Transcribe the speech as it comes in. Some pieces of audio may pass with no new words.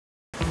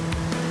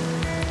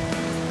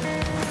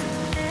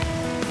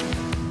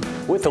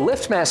With the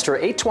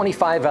LiftMaster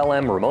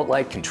 825LM Remote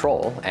Light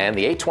Control and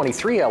the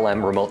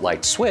 823LM Remote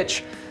Light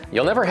Switch,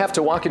 you'll never have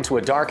to walk into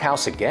a dark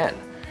house again.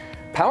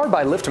 Powered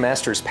by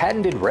LiftMaster's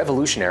patented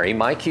revolutionary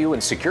MyQ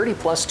and Security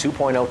Plus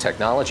 2.0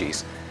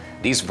 technologies,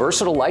 these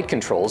versatile light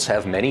controls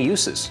have many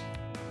uses.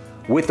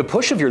 With the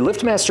push of your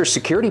LiftMaster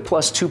Security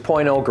Plus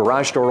 2.0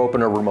 garage door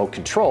opener remote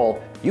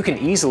control, you can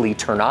easily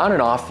turn on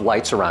and off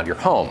lights around your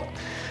home.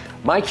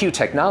 MyQ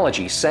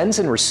technology sends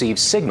and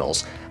receives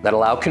signals that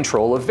allow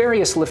control of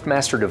various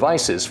LiftMaster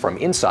devices from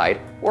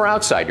inside or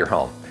outside your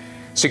home.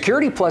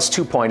 Security Plus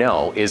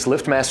 2.0 is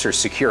LiftMaster's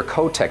secure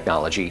code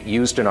technology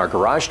used in our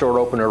garage door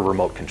opener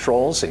remote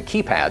controls and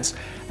keypads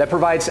that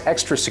provides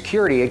extra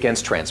security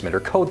against transmitter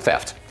code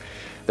theft.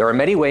 There are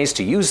many ways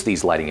to use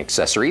these lighting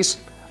accessories.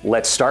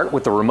 Let's start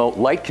with the remote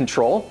light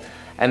control,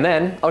 and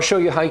then I'll show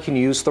you how you can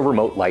use the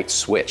remote light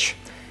switch.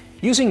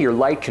 Using your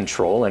light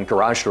control and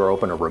garage door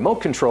opener remote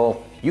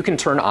control, you can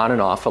turn on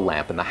and off a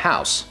lamp in the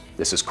house.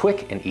 This is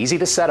quick and easy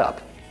to set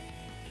up.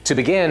 To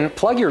begin,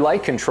 plug your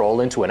light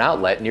control into an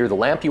outlet near the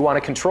lamp you want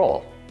to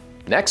control.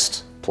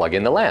 Next, plug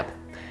in the lamp.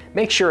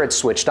 Make sure it's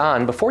switched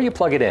on before you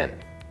plug it in.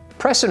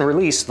 Press and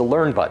release the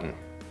Learn button.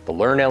 The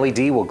Learn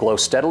LED will glow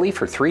steadily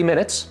for 3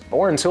 minutes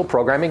or until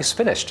programming is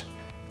finished.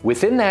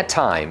 Within that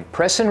time,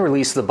 press and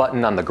release the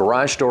button on the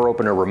garage door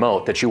opener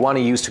remote that you want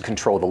to use to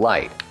control the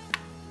light.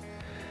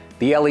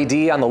 The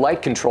LED on the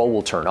light control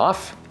will turn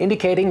off,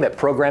 indicating that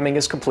programming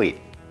is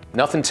complete.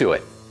 Nothing to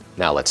it.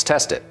 Now let's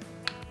test it.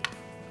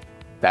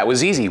 That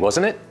was easy,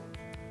 wasn't it?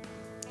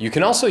 You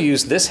can also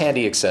use this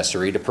handy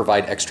accessory to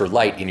provide extra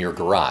light in your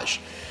garage.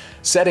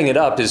 Setting it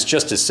up is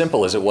just as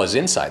simple as it was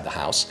inside the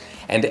house,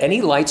 and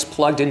any lights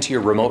plugged into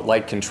your remote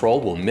light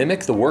control will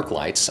mimic the work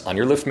lights on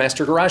your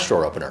LiftMaster garage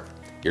door opener.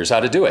 Here's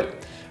how to do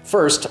it.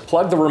 First,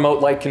 plug the remote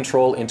light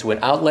control into an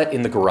outlet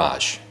in the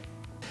garage.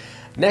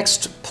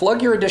 Next,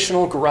 plug your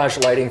additional garage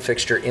lighting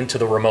fixture into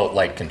the remote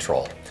light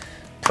control.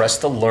 Press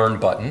the Learn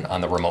button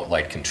on the remote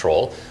light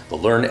control. The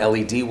Learn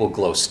LED will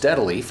glow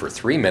steadily for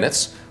 3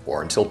 minutes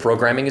or until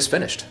programming is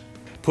finished.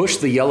 Push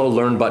the yellow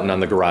Learn button on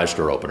the garage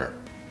door opener.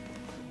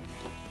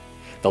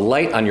 The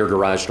light on your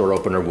garage door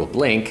opener will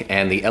blink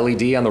and the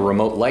LED on the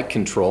remote light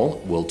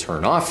control will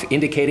turn off,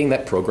 indicating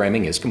that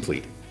programming is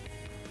complete.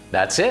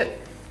 That's it.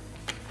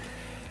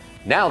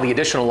 Now the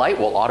additional light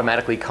will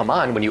automatically come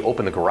on when you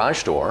open the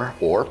garage door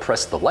or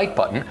press the light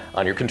button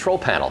on your control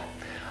panel.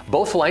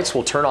 Both lights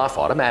will turn off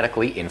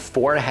automatically in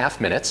 4.5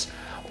 minutes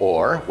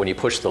or when you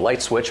push the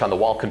light switch on the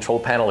wall control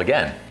panel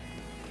again.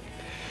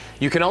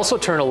 You can also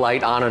turn a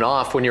light on and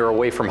off when you're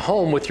away from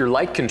home with your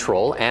light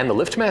control and the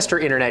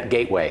LiftMaster Internet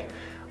Gateway.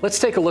 Let's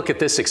take a look at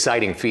this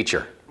exciting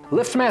feature.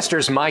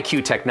 LiftMaster's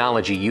MyQ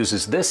technology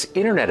uses this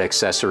internet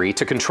accessory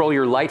to control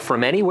your light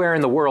from anywhere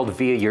in the world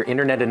via your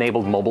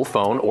internet-enabled mobile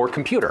phone or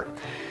computer.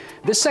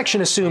 This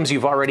section assumes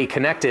you've already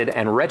connected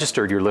and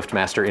registered your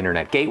LiftMaster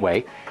Internet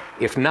Gateway.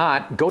 If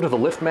not, go to the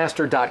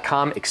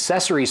LiftMaster.com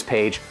accessories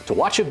page to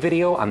watch a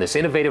video on this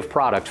innovative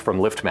product from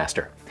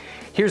LiftMaster.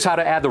 Here's how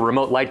to add the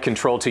remote light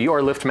control to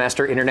your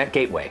LiftMaster Internet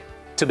Gateway.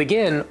 To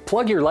begin,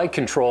 plug your light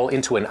control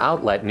into an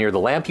outlet near the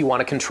lamp you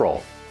want to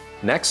control.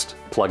 Next,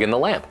 plug in the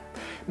lamp.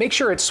 Make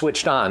sure it's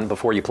switched on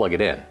before you plug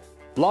it in.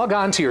 Log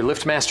on to your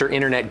LiftMaster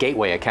Internet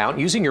Gateway account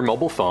using your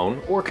mobile phone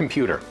or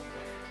computer.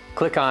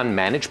 Click on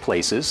Manage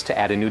Places to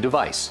add a new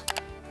device.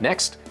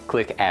 Next,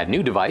 click Add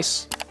New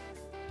Device,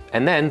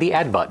 and then the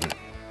Add button.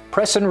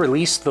 Press and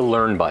release the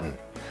Learn button.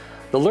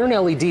 The Learn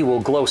LED will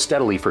glow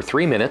steadily for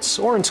 3 minutes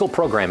or until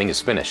programming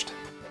is finished.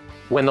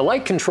 When the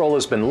light control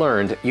has been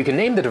learned, you can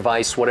name the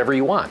device whatever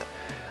you want.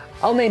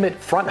 I'll name it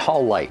Front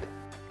Hall Light.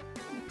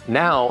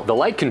 Now, the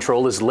light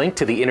control is linked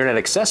to the internet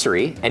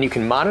accessory, and you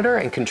can monitor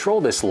and control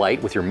this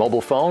light with your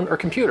mobile phone or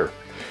computer.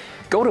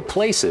 Go to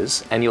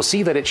Places, and you'll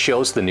see that it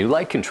shows the new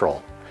light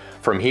control.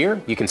 From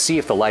here, you can see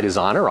if the light is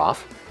on or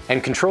off,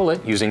 and control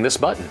it using this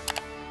button.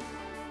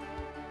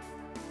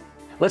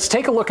 Let's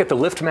take a look at the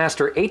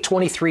LiftMaster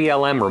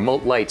 823LM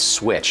Remote Light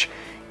Switch.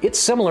 It's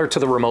similar to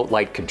the remote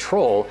light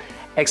control,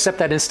 except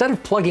that instead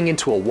of plugging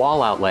into a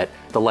wall outlet,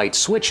 the light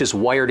switch is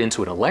wired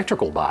into an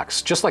electrical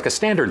box, just like a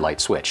standard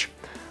light switch.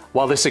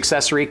 While this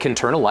accessory can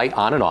turn a light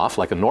on and off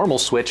like a normal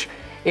switch,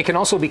 it can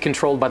also be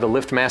controlled by the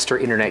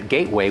LiftMaster Internet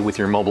Gateway with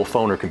your mobile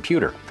phone or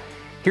computer.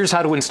 Here's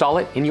how to install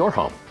it in your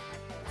home.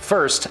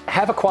 First,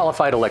 have a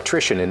qualified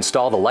electrician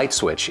install the light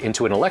switch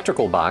into an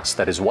electrical box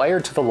that is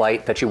wired to the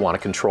light that you want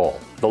to control.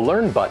 The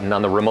Learn button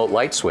on the remote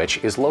light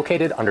switch is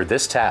located under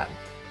this tab.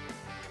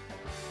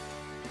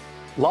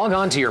 Log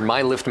on to your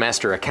My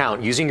LiftMaster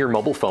account using your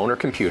mobile phone or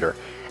computer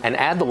and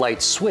add the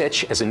light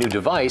switch as a new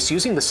device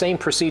using the same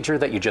procedure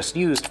that you just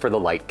used for the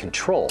light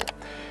control.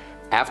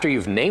 After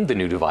you've named the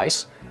new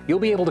device, you'll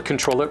be able to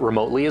control it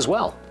remotely as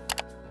well.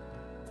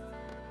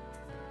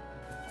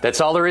 That's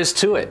all there is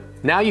to it.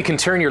 Now you can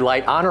turn your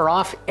light on or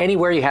off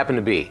anywhere you happen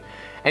to be,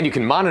 and you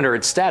can monitor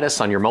its status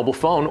on your mobile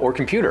phone or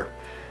computer.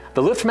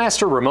 The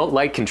LiftMaster Remote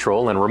Light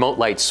Control and Remote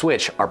Light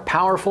Switch are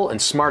powerful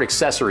and smart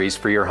accessories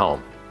for your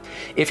home.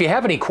 If you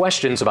have any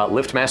questions about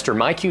LiftMaster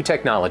MyQ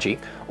technology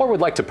or would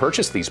like to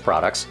purchase these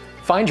products,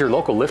 find your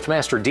local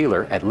LiftMaster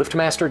dealer at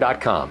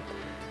liftmaster.com.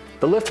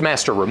 The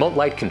LiftMaster Remote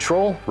Light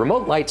Control,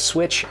 Remote Light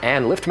Switch,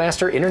 and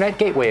LiftMaster Internet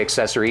Gateway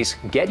accessories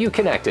get you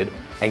connected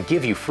and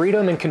give you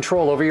freedom and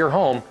control over your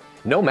home,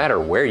 no matter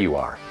where you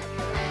are.